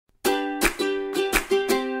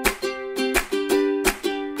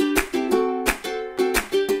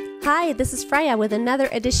Hi, this is Freya with another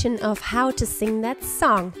edition of How to Sing That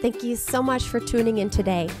Song. Thank you so much for tuning in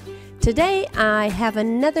today. Today I have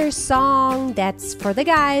another song that's for the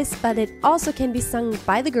guys, but it also can be sung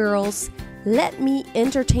by the girls. Let Me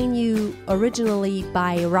Entertain You, originally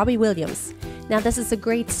by Robbie Williams. Now this is a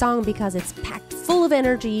great song because it's packed full of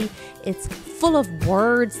energy, it's full of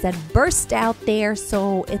words that burst out there,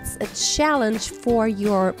 so it's a challenge for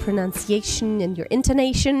your pronunciation and your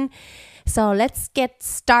intonation. So let's get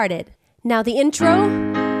started. Now the intro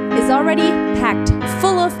is already packed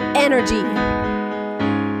full of energy.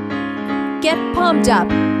 Get pumped up.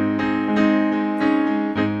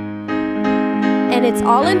 And it's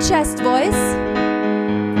all in chest voice,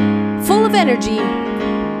 full of energy.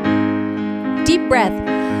 Deep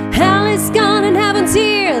breath. Hell is gone and heaven's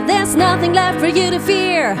here. There's nothing left for you to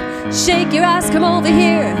fear. Shake your ass, come over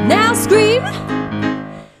here. Now scream.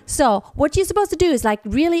 So what you're supposed to do is like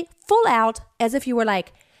really full out, as if you were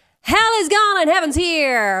like, hell is gone and heaven's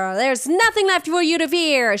here. There's nothing left for you to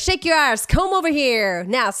fear. Shake your ass, come over here.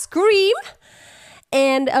 Now scream.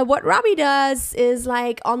 And what Robbie does is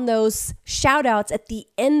like on those shout outs at the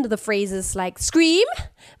end of the phrases, like scream,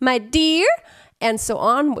 my dear, and so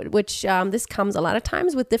on, which this comes a lot of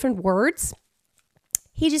times with different words.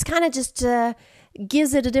 He just kind of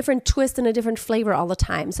gives it a different twist and a different flavor all the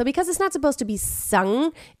time. So because it's not supposed to be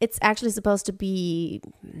sung, it's actually supposed to be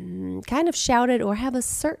kind of shouted or have a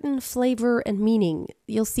certain flavor and meaning.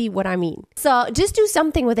 You'll see what I mean. So just do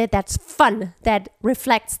something with it that's fun, that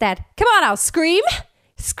reflects that. Come on now, scream.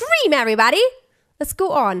 Scream, everybody. Let's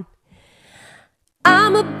go on.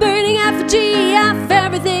 I'm a burning effigy of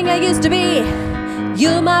everything I used to be.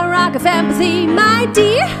 You're my rock of empathy, my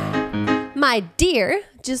dear. My dear,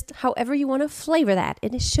 just however you want to flavor that.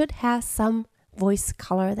 And it should have some voice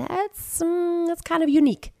color that's kind of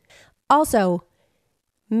unique. Also,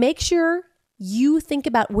 make sure you think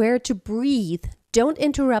about where to breathe. Don't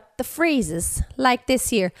interrupt the phrases like this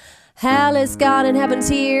here. Hell is gone and heaven's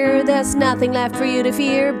here. There's nothing left for you to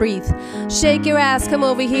fear. Breathe. Shake your ass, come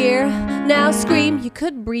over here. Now scream. You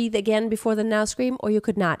could breathe again before the now scream, or you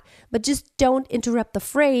could not. But just don't interrupt the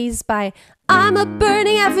phrase by, I'm a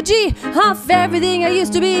burning effigy of everything I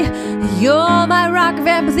used to be. You're my rock of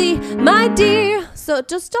empathy, my dear. So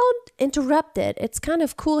just don't interrupt it. It's kind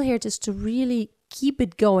of cool here just to really keep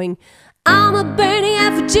it going. I'm a burning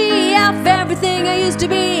effigy of everything I used to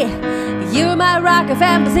be. You're my rock of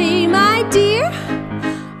empathy, my dear.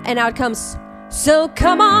 And now it comes, so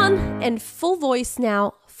come on. And full voice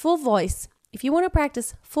now, full voice. If you want to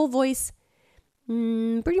practice full voice,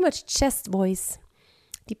 pretty much chest voice,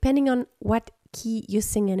 depending on what key you're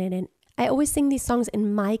singing it in. I always sing these songs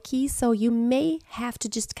in my key, so you may have to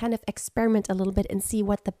just kind of experiment a little bit and see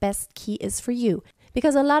what the best key is for you.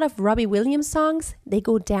 Because a lot of Robbie Williams songs, they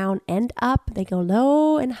go down and up, they go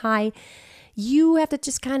low and high. You have to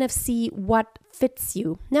just kind of see what fits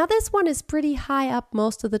you. Now this one is pretty high up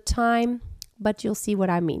most of the time, but you'll see what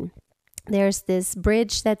I mean. There's this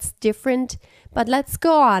bridge that's different, but let's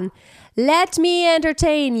go on. Let me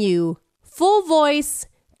entertain you. Full voice.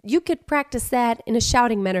 You could practice that in a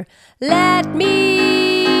shouting manner. Let me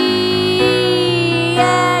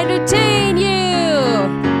entertain you.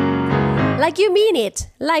 Like you mean it.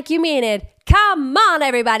 Like you mean it. Come on,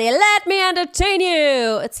 everybody. Let me entertain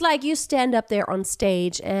you. It's like you stand up there on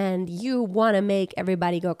stage and you want to make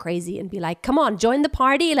everybody go crazy and be like, come on, join the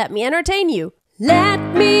party. Let me entertain you. Let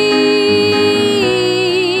me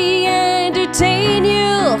entertain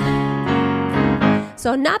you.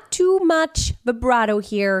 So not too much vibrato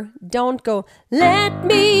here. Don't go, let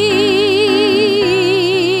me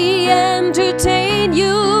entertain you.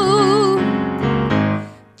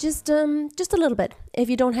 Just a little bit. If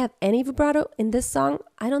you don't have any vibrato in this song,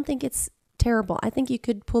 I don't think it's terrible. I think you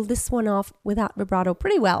could pull this one off without vibrato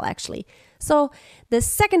pretty well, actually. So the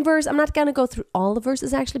second verse, I'm not going to go through all the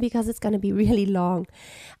verses actually because it's going to be really long.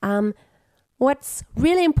 What's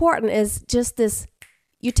really important is just this,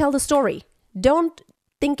 you tell the story. Don't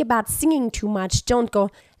think about singing too much. Don't go,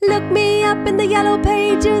 look me up in the yellow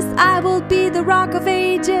pages. I will be the rock of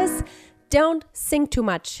ages. Don't sing too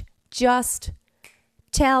much. Just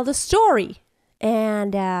tell the story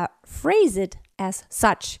and phrase it as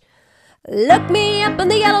such. Look me up in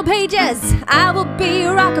the yellow pages. I will be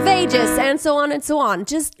a rock of ages, and so on and so on.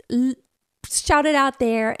 Just shout it out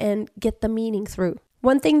there and get the meaning through.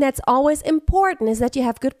 One thing that's always important is that you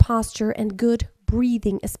have good posture and good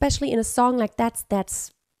breathing, especially in a song like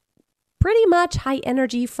that's pretty much high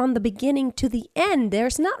energy from the beginning to the end.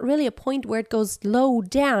 There's not really a point where it goes low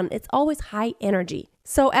down. It's always high energy.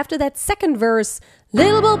 So after that second verse,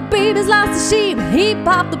 little Bo Baby's lost a sheep. He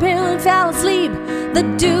popped the pill and fell asleep. The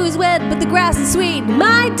dew is wet, but the grass is sweet.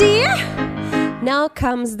 My dear, now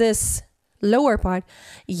comes this lower part.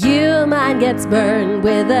 Your mind gets burned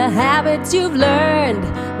with the habits you've learned,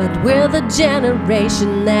 but we're the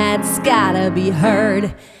generation that's gotta be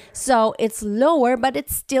heard. So it's lower, but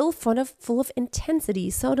it's still full of intensity.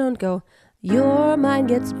 So don't go, your mind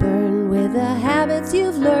gets burned with the habits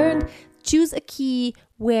you've learned. Choose a key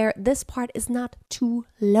where this part is not too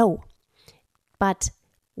low, but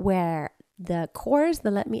where the chorus,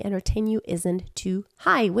 the let me entertain you, isn't too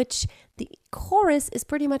high, which the chorus is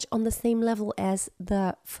pretty much on the same level as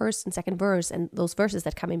the first and second verse and those verses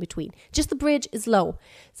that come in between. Just the bridge is low.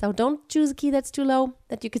 So don't choose a key that's too low,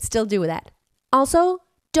 that you could still do that. Also,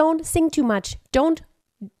 don't sing too much. Don't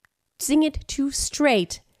sing it too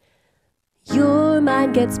straight. Your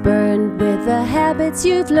mind gets burned with the habits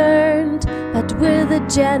you've learned, but we're the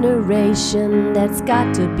generation that's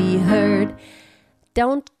got to be heard.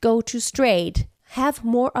 Don't go too straight. Have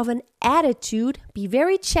more of an attitude. Be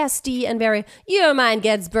very chesty and very, your mind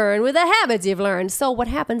gets burned with the habits you've learned. So what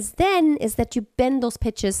happens then is that you bend those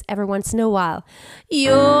pitches every once in a while.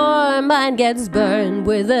 Your mind gets burned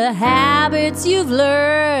with the habits you've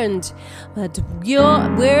learned, but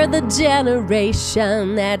we're the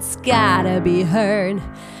generation that's gotta be heard.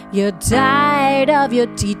 You're tired of your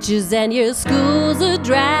teachers and your school's a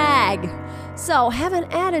drag. So have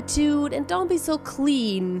an attitude and don't be so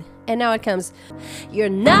clean. And now it comes. You're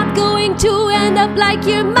not going to end up like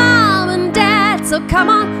your mom and dad. So come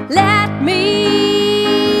on, let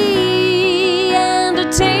me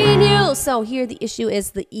entertain you. So here the issue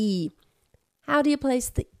is the E. How do you place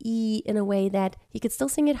the E in a way that you could still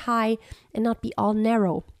sing it high and not be all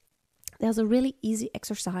narrow? There's a really easy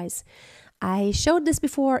exercise. I showed this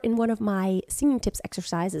before in one of my singing tips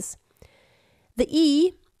exercises. The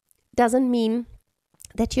E doesn't mean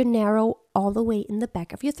that you're narrow all the way in the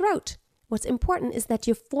back of your throat. What's important is that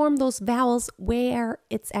you form those vowels where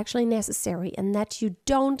it's actually necessary and that you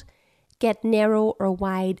don't get narrow or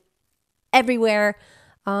wide everywhere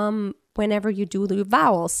whenever you do the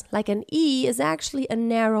vowels. Like an E is actually a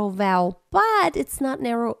narrow vowel, but it's not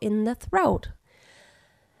narrow in the throat.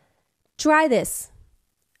 Try this.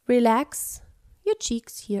 Relax your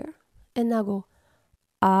cheeks here and now go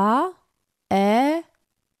A,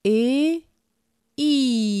 E,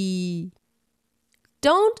 E.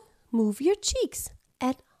 Don't move your cheeks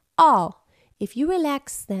at all. If you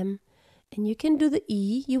relax them and you can do the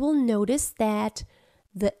E, you will notice that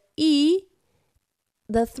the E,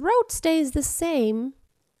 the throat stays the same,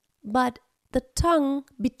 but the tongue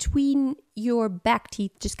between your back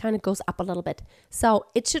teeth just kind of goes up a little bit. So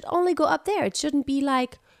it should only go up there. It shouldn't be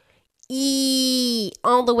like E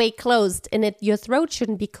all the way closed, and your throat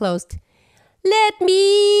shouldn't be closed. Let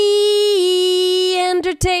me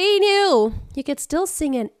entertain you. You could still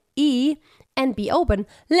sing an E and be open.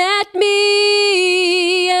 Let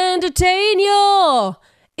me entertain you.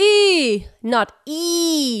 E, not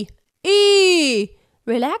E. E.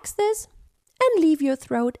 Relax this and leave your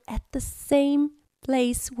throat at the same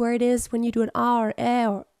place where it is when you do an R or E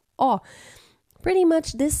or O. Pretty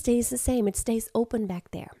much this stays the same. It stays open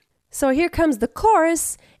back there. So here comes the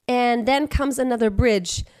chorus and then comes another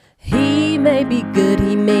bridge. He may be good,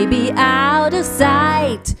 he may be out of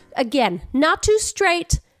sight. Again, not too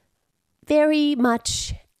straight, very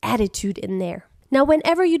much attitude in there. Now,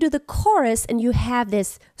 whenever you do the chorus and you have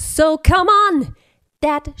this, so come on,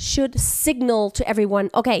 that should signal to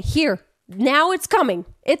everyone, okay, here, now it's coming.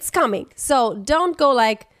 So don't go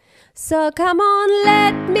like, so come on,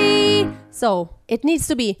 let me. So it needs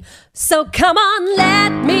to be, so come on,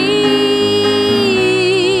 let me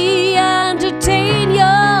entertain you.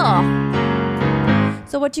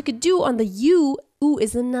 So what you could do on the U, U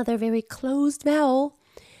is another very closed vowel.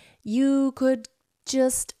 You could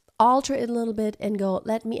just alter it a little bit and go,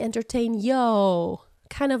 let me entertain yo.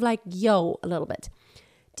 Kind of like yo a little bit.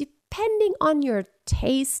 Depending on your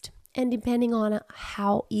taste and depending on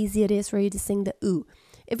how easy it is for you to sing the U.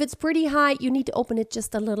 If it's pretty high, you need to open it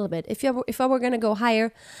just a little bit. If I were going to go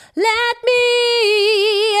higher, let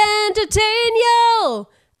me entertain you,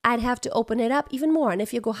 I'd have to open it up even more. And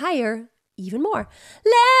if you go higher, even more.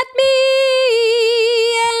 Let me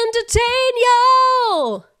entertain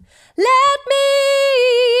you. Let me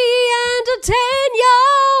entertain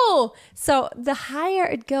you. So the higher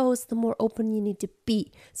it goes, the more open you need to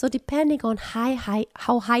be. So depending on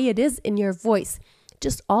how high it is in your voice,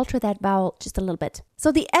 just alter that vowel just a little bit.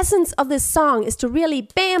 So the essence of this song is to really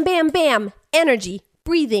bam, bam, bam, energy,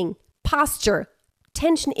 breathing, posture,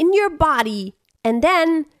 tension in your body, and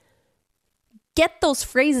then Get those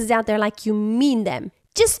phrases out there like you mean them.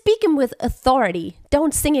 Just speak them with authority.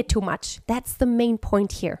 Don't sing it too much. That's the main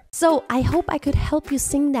point here. So I hope I could help you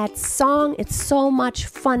sing that song. It's so much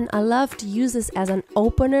fun. I love to use this as an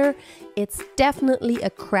opener. It's definitely a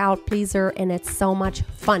crowd pleaser and it's so much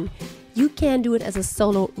fun. You can do it as a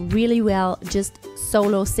solo really well, just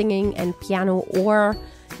solo singing and piano or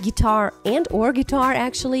guitar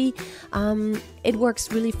actually. It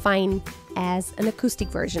works really fine as an acoustic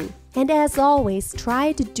version. And as always,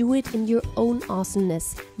 try to do it in your own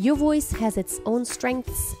awesomeness. Your voice has its own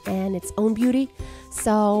strengths and its own beauty,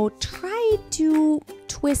 so try to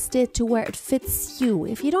twist it to where it fits you.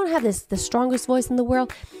 If you don't have the strongest voice in the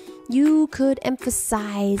world, you could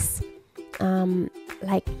emphasize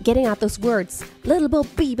like getting out those words. Little Bo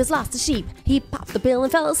Peep has lost a sheep. He popped the pill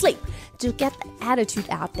and fell asleep. To get the attitude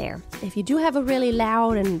out there. If you do have a really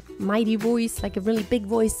loud and mighty voice, like a really big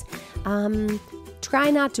voice,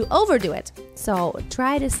 try not to overdo it. So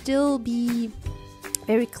try to still be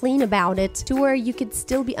very clean about it to where you could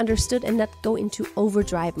still be understood and not go into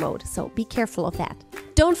overdrive mode. So be careful of that.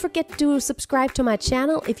 Don't forget to subscribe to my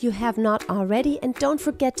channel if you have not already, and don't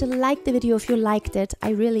forget to like the video if you liked it. I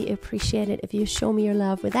really appreciate it if you show me your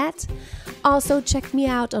love with that. Also, check me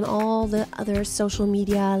out on all the other social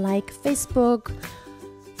media like Facebook,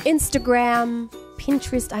 Instagram,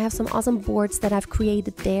 Pinterest. I have some awesome boards that I've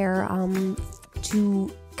created there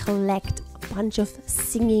to collect a bunch of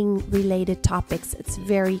singing related topics. It's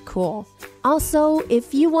very cool. Also,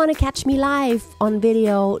 if you want to catch me live on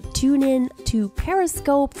video, tune in to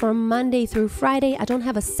Periscope from Monday through Friday. I don't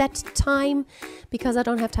have a set time because I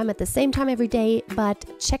don't have time at the same time every day, but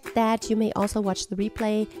check that. You may also watch the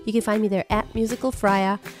replay. You can find me there at Musical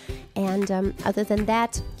Freya. And other than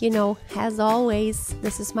that, you know, as always,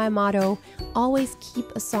 this is my motto: always keep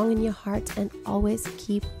a song in your heart and always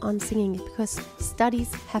keep on singing it, because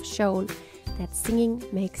studies have shown that singing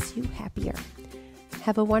makes you happier.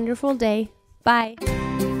 Have a wonderful day. Bye.